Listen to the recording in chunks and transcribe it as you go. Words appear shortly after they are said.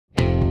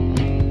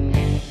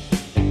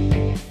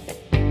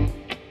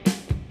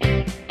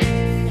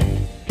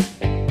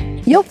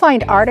You'll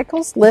find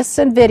articles, lists,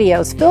 and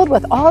videos filled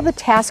with all the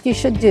tasks you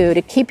should do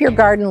to keep your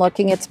garden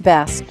looking its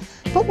best.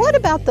 But what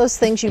about those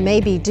things you may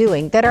be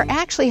doing that are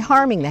actually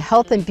harming the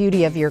health and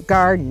beauty of your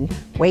garden,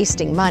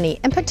 wasting money,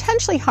 and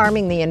potentially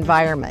harming the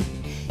environment?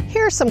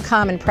 Here are some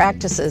common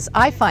practices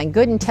I find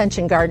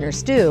good-intentioned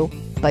gardeners do,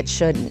 but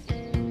shouldn't.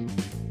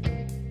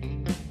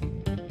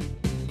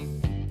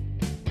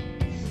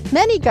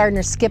 Many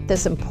gardeners skip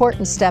this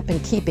important step in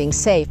keeping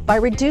safe by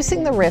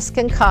reducing the risk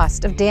and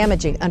cost of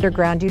damaging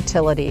underground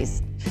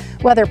utilities.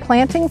 Whether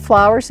planting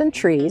flowers and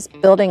trees,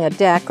 building a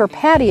deck, or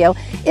patio,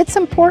 it's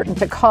important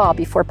to call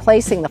before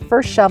placing the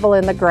first shovel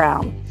in the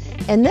ground.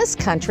 In this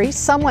country,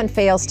 someone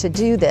fails to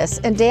do this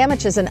and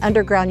damages an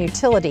underground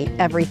utility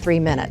every 3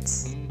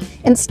 minutes.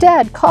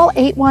 Instead, call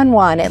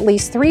 811 at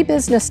least 3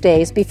 business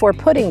days before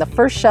putting the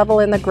first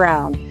shovel in the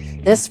ground.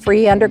 This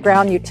free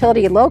underground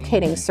utility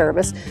locating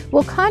service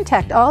will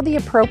contact all the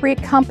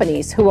appropriate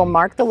companies who will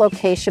mark the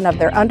location of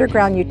their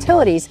underground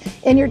utilities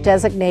in your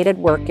designated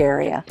work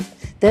area.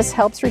 This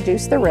helps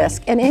reduce the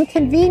risk and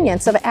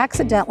inconvenience of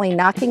accidentally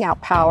knocking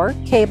out power,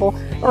 cable,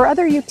 or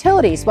other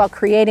utilities while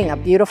creating a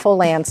beautiful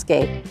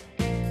landscape.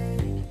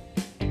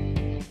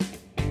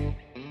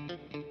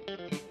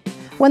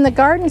 When the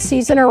garden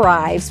season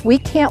arrives, we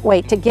can't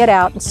wait to get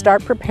out and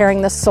start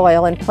preparing the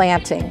soil and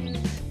planting.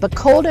 But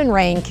cold and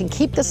rain can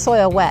keep the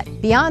soil wet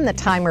beyond the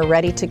time we're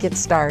ready to get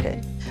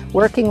started.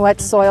 Working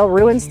wet soil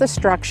ruins the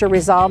structure,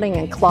 resulting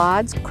in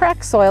clods,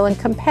 cracked soil, and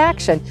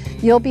compaction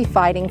you'll be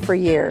fighting for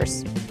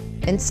years.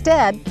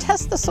 Instead,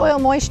 test the soil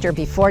moisture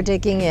before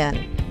digging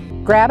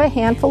in. Grab a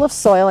handful of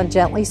soil and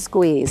gently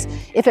squeeze.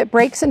 If it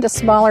breaks into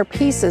smaller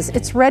pieces,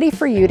 it's ready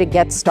for you to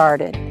get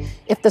started.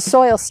 If the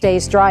soil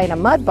stays dry in a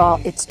mud ball,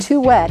 it's too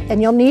wet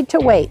and you'll need to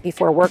wait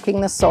before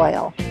working the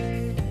soil.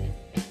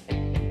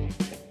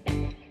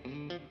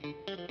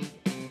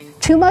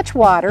 Too much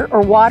water or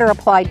water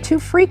applied too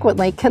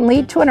frequently can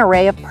lead to an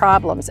array of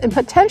problems and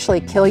potentially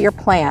kill your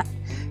plant.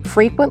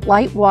 Frequent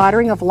light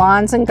watering of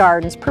lawns and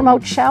gardens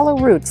promotes shallow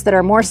roots that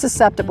are more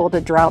susceptible to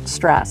drought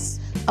stress.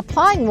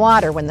 Applying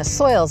water when the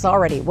soil is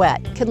already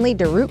wet can lead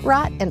to root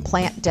rot and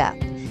plant death.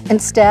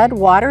 Instead,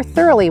 water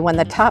thoroughly when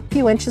the top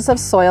few inches of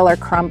soil are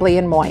crumbly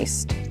and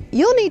moist.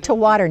 You'll need to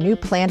water new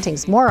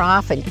plantings more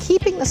often,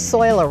 keeping the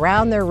soil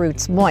around their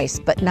roots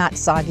moist but not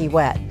soggy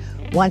wet.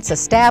 Once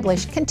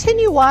established,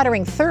 continue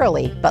watering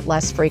thoroughly but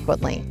less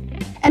frequently.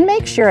 And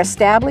make sure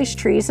established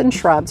trees and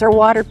shrubs are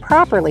watered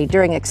properly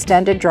during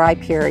extended dry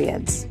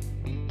periods.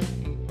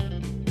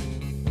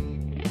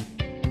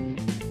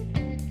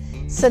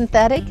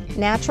 Synthetic,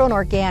 natural, and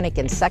organic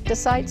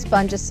insecticides,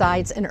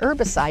 fungicides, and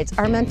herbicides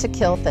are meant to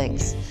kill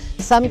things.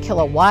 Some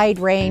kill a wide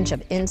range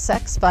of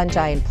insects,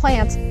 fungi, and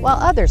plants, while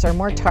others are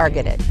more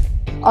targeted.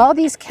 All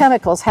these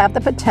chemicals have the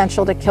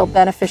potential to kill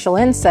beneficial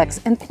insects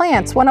and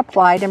plants when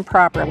applied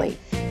improperly.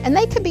 And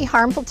they can be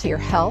harmful to your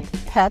health,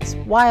 pets,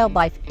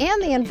 wildlife,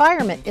 and the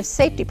environment if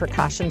safety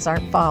precautions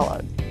aren't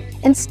followed.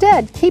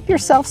 Instead, keep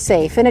yourself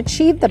safe and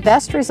achieve the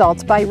best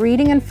results by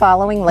reading and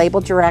following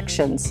label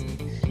directions.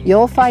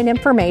 You'll find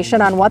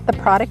information on what the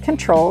product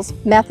controls,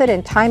 method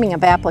and timing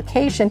of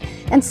application,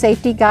 and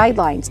safety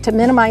guidelines to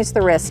minimize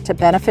the risk to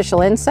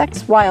beneficial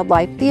insects,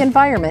 wildlife, the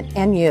environment,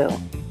 and you.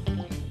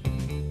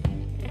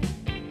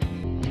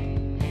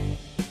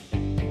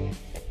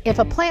 If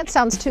a plant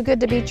sounds too good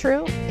to be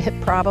true, it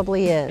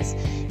probably is.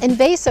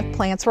 Invasive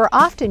plants were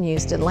often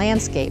used in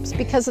landscapes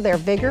because of their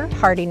vigor,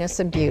 hardiness,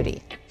 and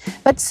beauty.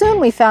 But soon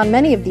we found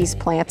many of these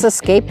plants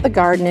escape the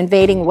garden,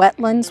 invading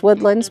wetlands,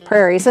 woodlands,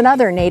 prairies, and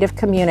other native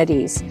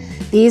communities.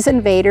 These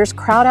invaders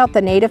crowd out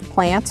the native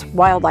plants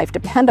wildlife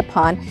depend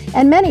upon,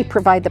 and many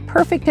provide the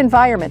perfect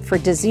environment for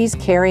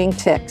disease-carrying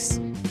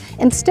ticks.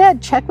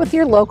 Instead, check with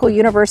your local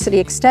university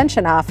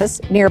extension office,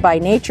 nearby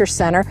nature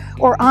center,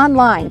 or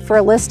online for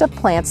a list of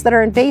plants that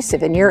are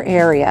invasive in your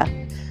area.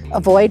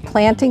 Avoid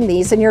planting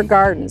these in your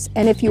gardens,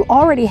 and if you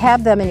already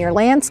have them in your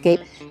landscape,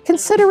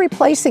 consider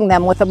replacing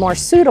them with a more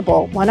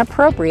suitable, when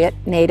appropriate,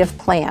 native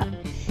plant.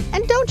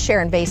 And don't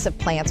share invasive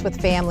plants with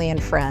family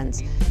and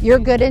friends. Your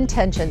good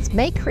intentions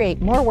may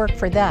create more work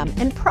for them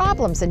and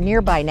problems in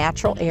nearby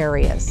natural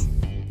areas.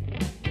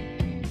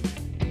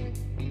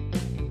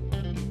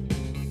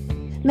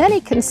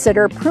 Many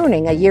consider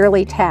pruning a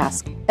yearly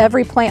task.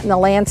 Every plant in the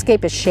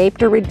landscape is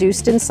shaped or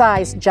reduced in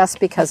size just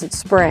because it's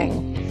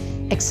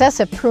spring.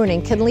 Excessive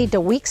pruning can lead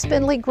to weak,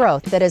 spindly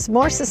growth that is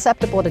more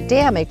susceptible to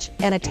damage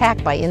and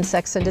attack by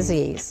insects and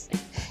disease.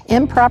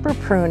 Improper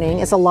pruning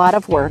is a lot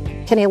of work,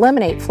 can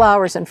eliminate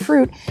flowers and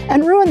fruit,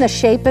 and ruin the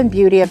shape and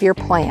beauty of your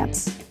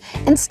plants.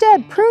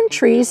 Instead, prune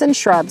trees and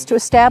shrubs to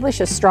establish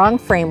a strong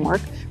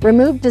framework,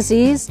 remove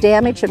disease,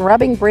 damage, and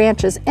rubbing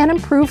branches, and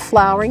improve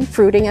flowering,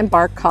 fruiting, and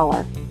bark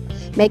color.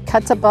 Make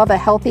cuts above a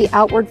healthy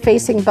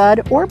outward-facing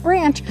bud or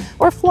branch,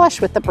 or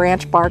flush with the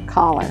branch bark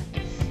collar.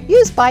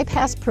 Use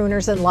bypass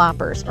pruners and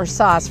loppers or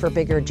saws for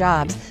bigger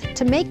jobs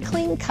to make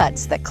clean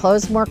cuts that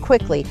close more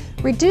quickly,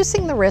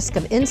 reducing the risk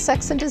of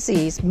insects and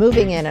disease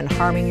moving in and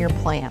harming your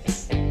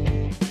plants.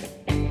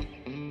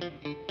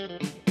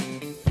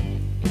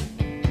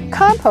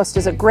 Compost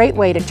is a great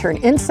way to turn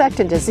insect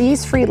and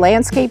disease-free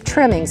landscape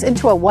trimmings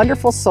into a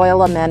wonderful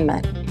soil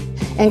amendment.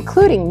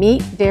 Including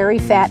meat, dairy,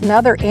 fat, and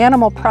other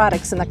animal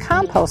products in the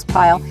compost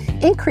pile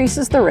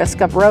increases the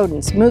risk of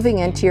rodents moving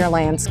into your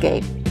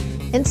landscape.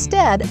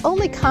 Instead,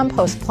 only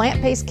compost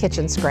plant-based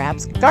kitchen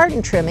scraps,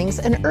 garden trimmings,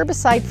 and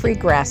herbicide-free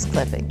grass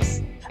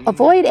clippings.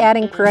 Avoid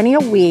adding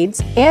perennial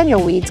weeds,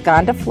 annual weeds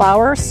gone to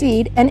flower or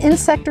seed, and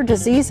insect or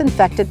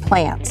disease-infected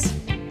plants.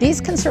 These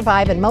can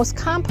survive in most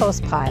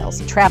compost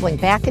piles, traveling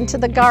back into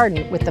the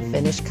garden with the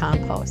finished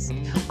compost.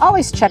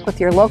 Always check with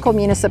your local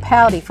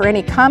municipality for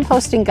any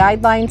composting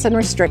guidelines and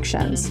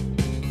restrictions.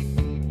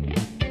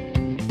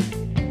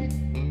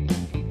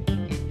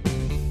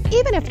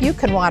 Even if you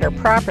can water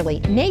properly,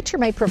 nature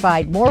may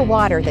provide more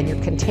water than your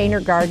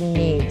container garden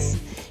needs.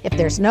 If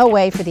there's no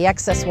way for the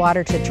excess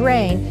water to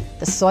drain,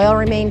 the soil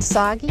remains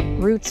soggy,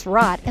 roots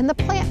rot, and the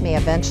plant may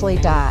eventually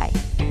die.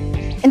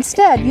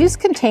 Instead, use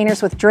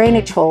containers with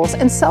drainage holes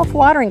and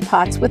self-watering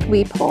pots with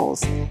weep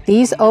holes.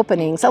 These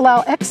openings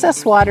allow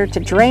excess water to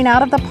drain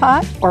out of the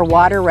pot or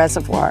water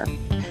reservoir.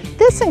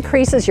 This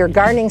increases your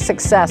gardening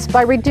success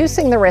by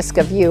reducing the risk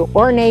of you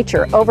or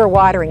nature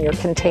overwatering your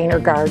container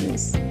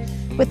gardens.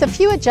 With a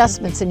few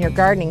adjustments in your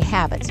gardening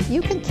habits,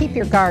 you can keep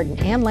your garden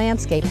and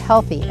landscape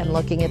healthy and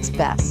looking its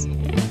best.